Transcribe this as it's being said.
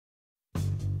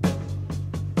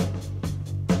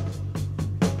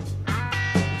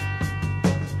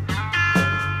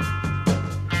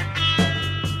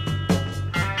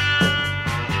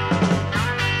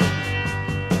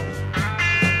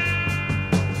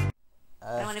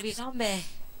want to be zombie.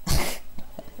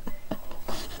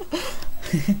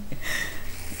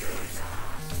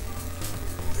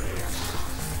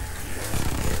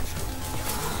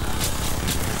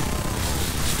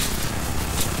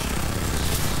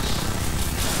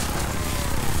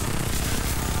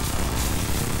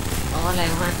 All I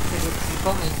want is to keep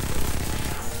going.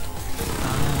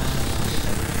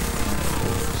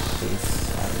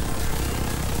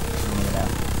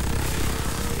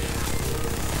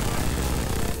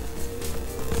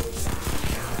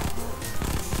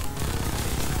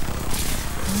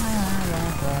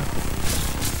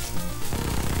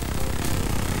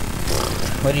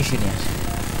 What are you shooting at?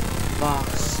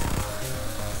 Box.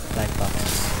 Black box.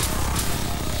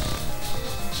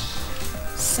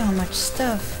 So much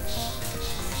stuff.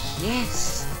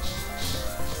 Yes.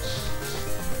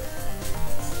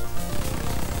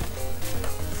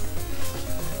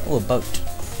 Oh, a boat.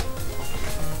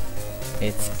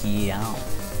 It's Guillaume.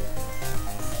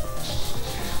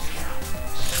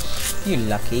 You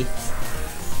lucky.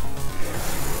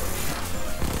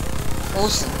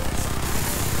 Awesome.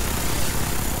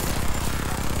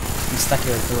 I'm stuck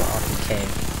here with little RPK.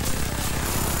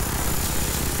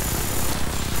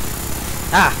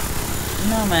 Ah!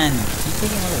 No man, keep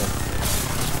taking over.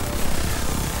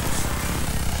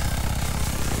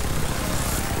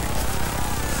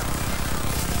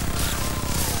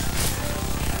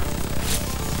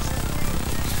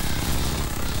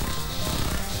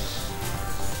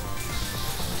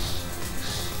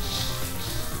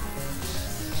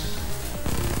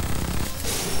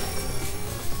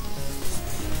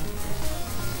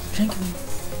 Drink me.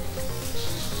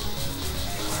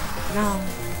 No.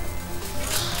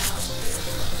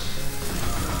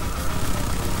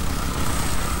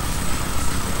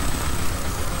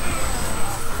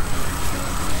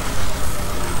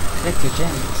 Collect your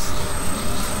gems.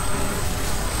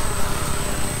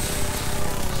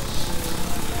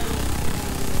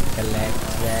 Collect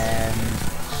them.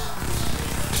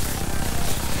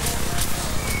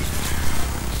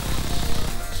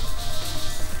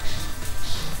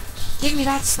 Give me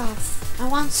that stuff. I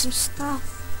want some stuff.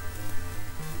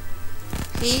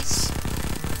 Please.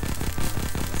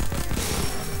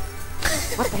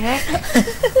 What the heck?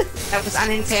 That was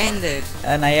unintended.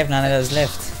 And I have none of those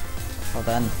left. Well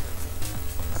done.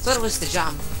 I thought it was the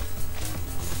jump.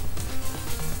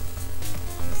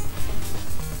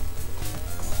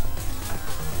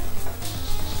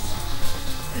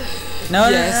 No,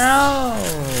 Yes.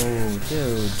 no,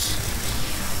 dude.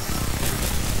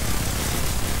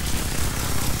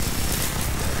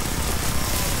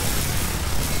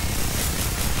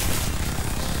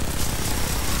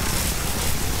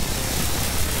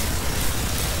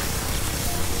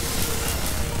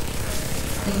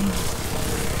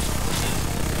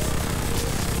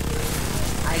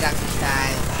 I got to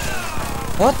die.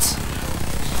 What?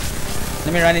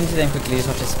 Let me run into them quickly. Just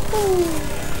watch this.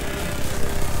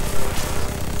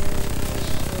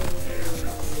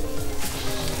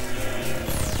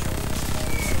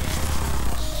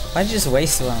 Why'd you just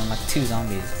waste one on like 2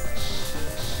 zombies?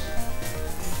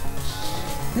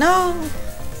 No!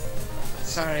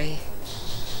 Sorry.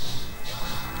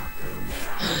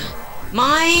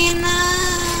 Mine!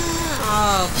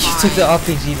 Oh, You fine. took the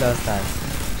RPG last time.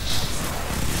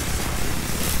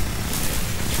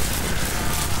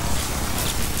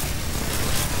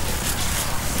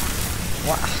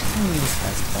 What? I don't know this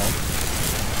guy's called.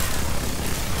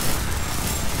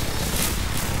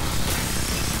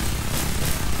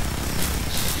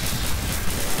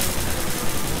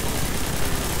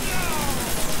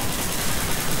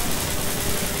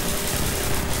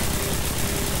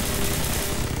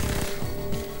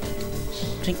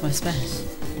 Drink my space.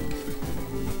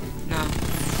 No.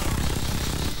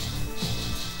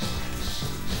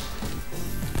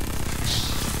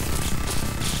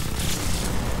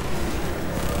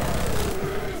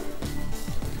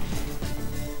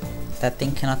 That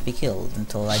thing cannot be killed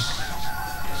until like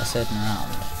a certain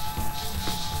round.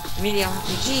 Media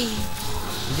RPG.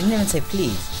 You didn't even say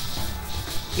please.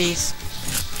 Please.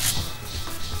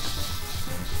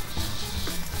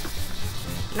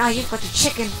 Now you've got the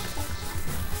chicken.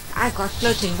 I've got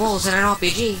floating walls and an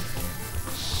RPG.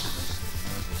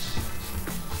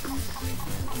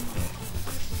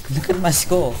 Look at my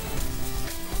score.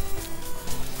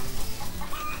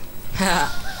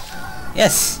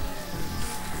 Yes!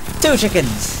 2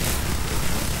 chickens!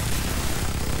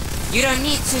 You don't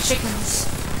need 2 chickens.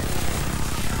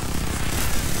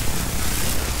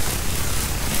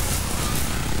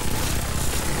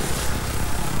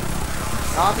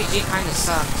 The RPG kinda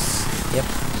sucks. Yep.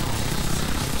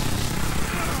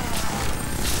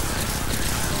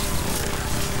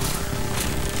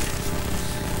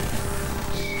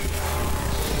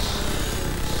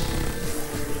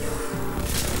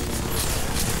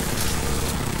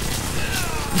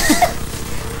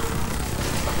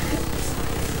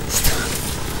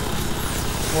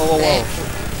 Whoa, whoa, whoa.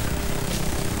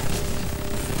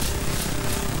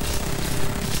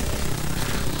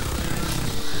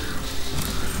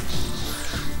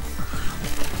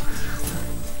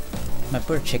 My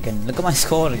poor chicken. Look at my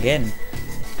score again.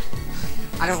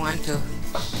 I don't want to.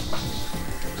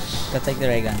 Go take the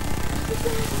ray gun.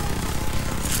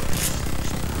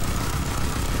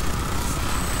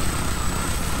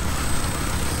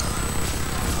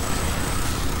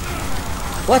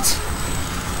 What?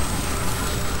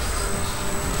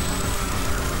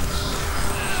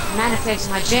 Manifest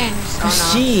my gems. Press Oh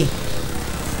no. G.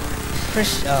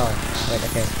 Press. Oh, wait.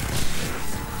 Okay.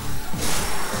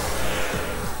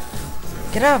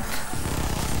 Get up.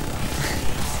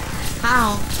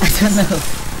 How? I don't know.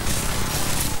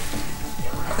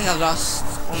 I think I've lost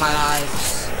all my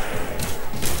lives.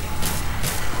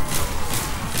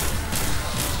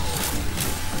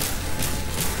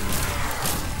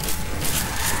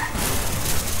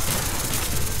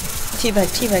 Teabag,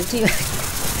 teabag, teabag.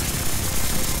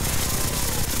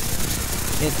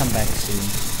 He'll come back soon.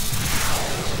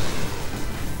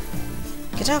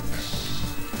 Get up.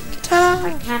 Get up.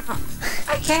 I cannot.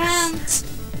 I can't.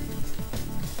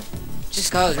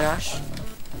 Just go, Josh.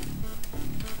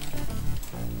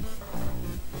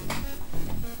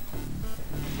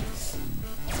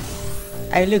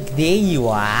 Oh look, there you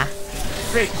are.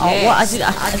 Frick, Oh, yes. what?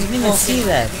 I didn't even see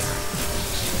that.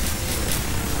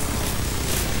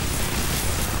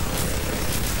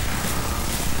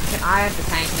 Can I have the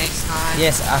tank next time?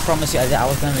 Yes, I promise you, I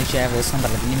was gonna make sure I have this one,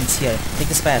 but I didn't even see it. Take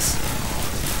the space.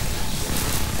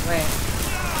 Where?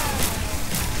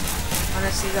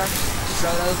 Honestly, Josh, just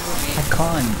roll over with me. I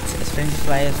can't.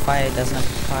 Friendly fire doesn't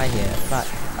apply here, but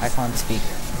I can't speak.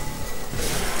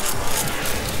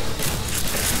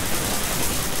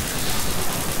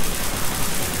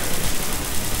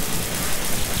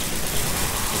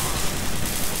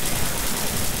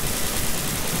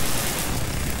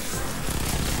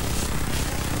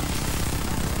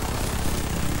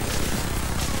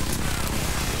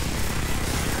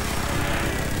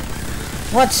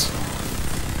 What?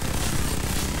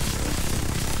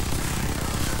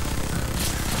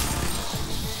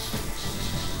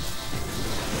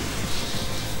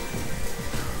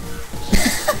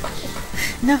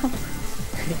 No.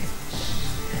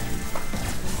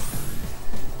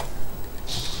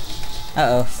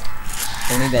 Uh-oh.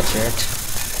 We'll need that shirt.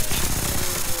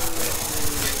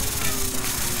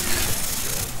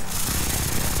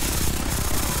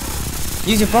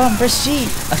 Use your bomb, press G!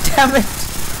 Oh, damn it!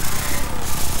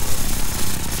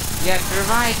 You have to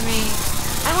revive me.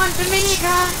 I want the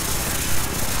minigun.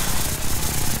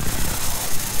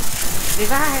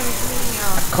 Revive me.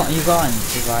 Oh. You can't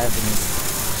survive me.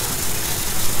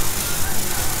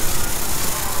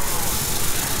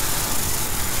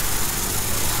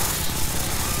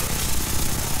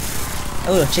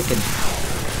 Oh, chicken.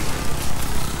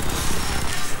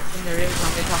 In the real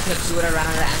zombie apocalypse, would have run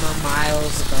out of ammo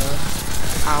miles ago.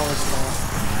 Hours ago.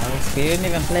 We didn't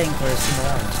even playing for a single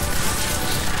hour.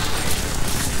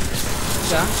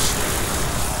 Josh?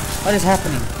 What is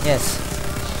happening? Yes.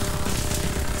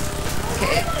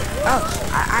 Okay. Oh,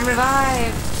 I'm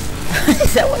revived.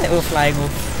 Is that why they were flying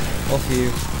off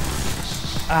you?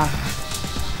 Ah.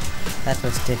 That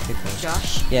was difficult.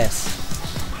 Josh? Yes.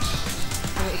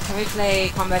 Can we play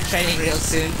combat training real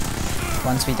soon?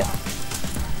 Once we done.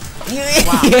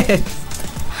 Wow. Yes.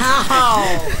 How?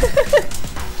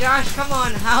 Josh, come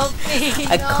on, help me.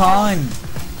 I No. can't.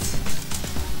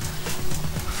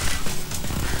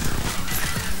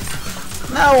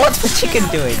 No, what's the chicken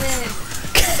doing?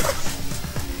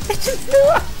 I just blew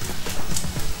up.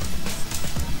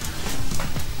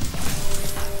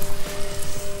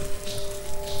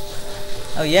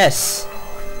 Oh yes.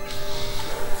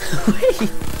 Wait.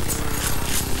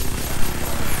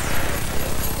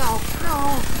 No, no.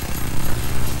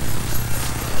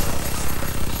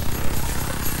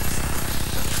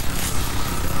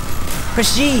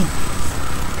 Press G.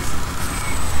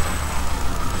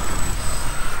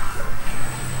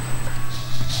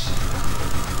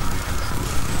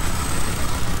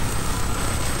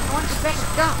 I want to back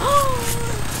it down.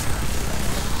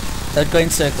 Don't go in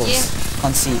circles. Yeah.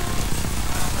 Can't see.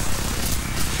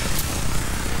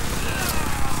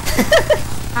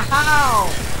 How?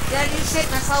 Did I just set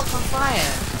myself on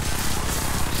fire?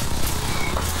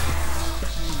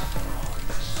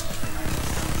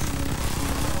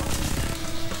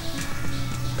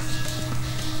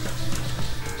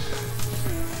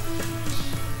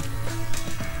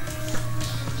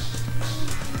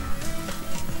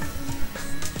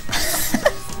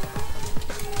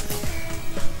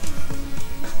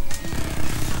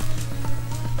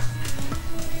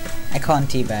 I can't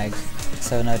teabag.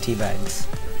 so no tea bags.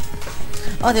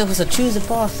 Oh, they also choose a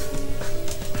path.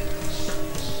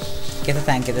 Get the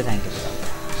tank, get the tank, get the tank.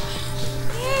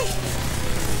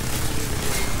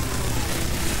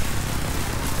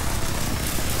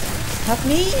 Help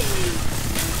me!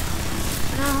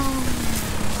 No.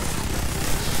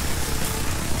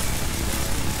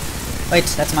 Wait,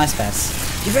 that's my space.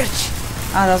 You're rich!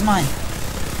 Ah, that was mine.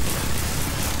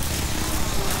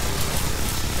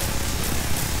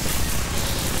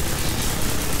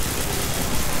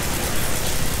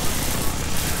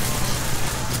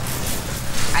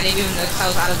 I didn't even know I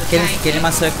was out of the tank. Get in my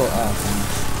circle. Oh,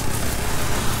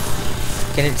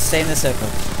 fine. Get it, stay in the circle.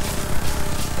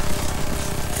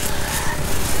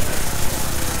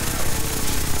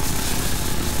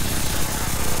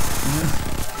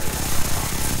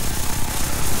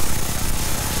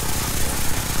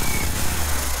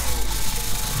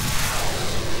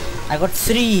 I got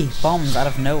 3 bombs out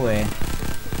of nowhere.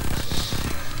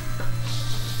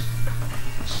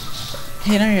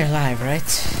 You know you're alive,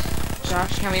 right?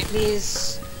 Josh, can we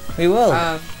please? We will.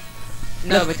 No,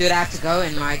 Look. but dude, I have to go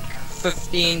in like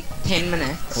 10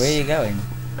 minutes. Where are you going?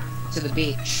 To the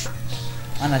beach.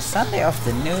 On a Sunday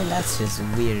afternoon? That's just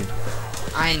weird.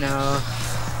 I know.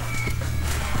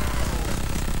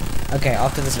 Okay,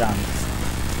 after this round.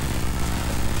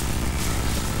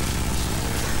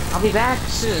 I'll be back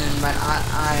soon, but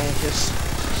I just...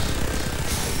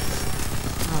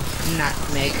 Oh,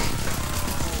 nutmeg.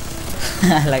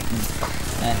 I like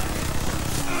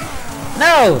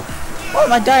No! Oh,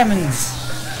 my diamonds!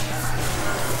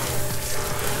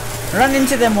 Run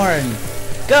into them, Warren!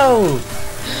 Go!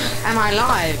 Am I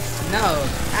alive? No.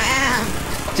 I am!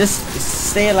 Just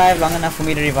stay alive long enough for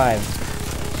me to revive.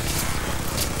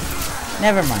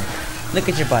 Never mind. Look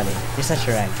at your body. You're such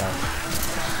a ragdoll.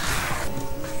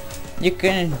 You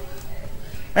can...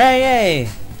 Hooray!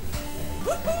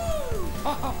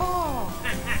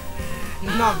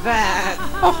 Not bad.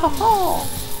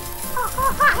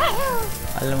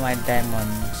 All of my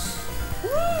diamonds.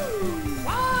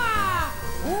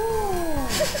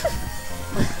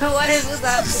 What is with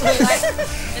that?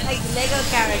 They're like Lego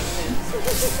characters.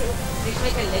 They should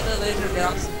make a Lego version of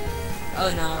dogs. Oh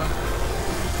no.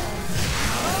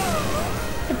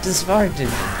 It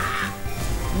discarded.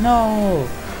 No.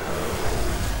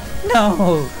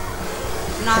 No.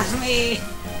 Not me.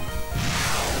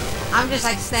 I'm just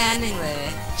like standing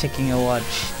there. Checking your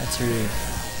watch. That's rude.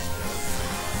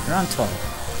 Round 12.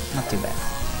 Not too bad.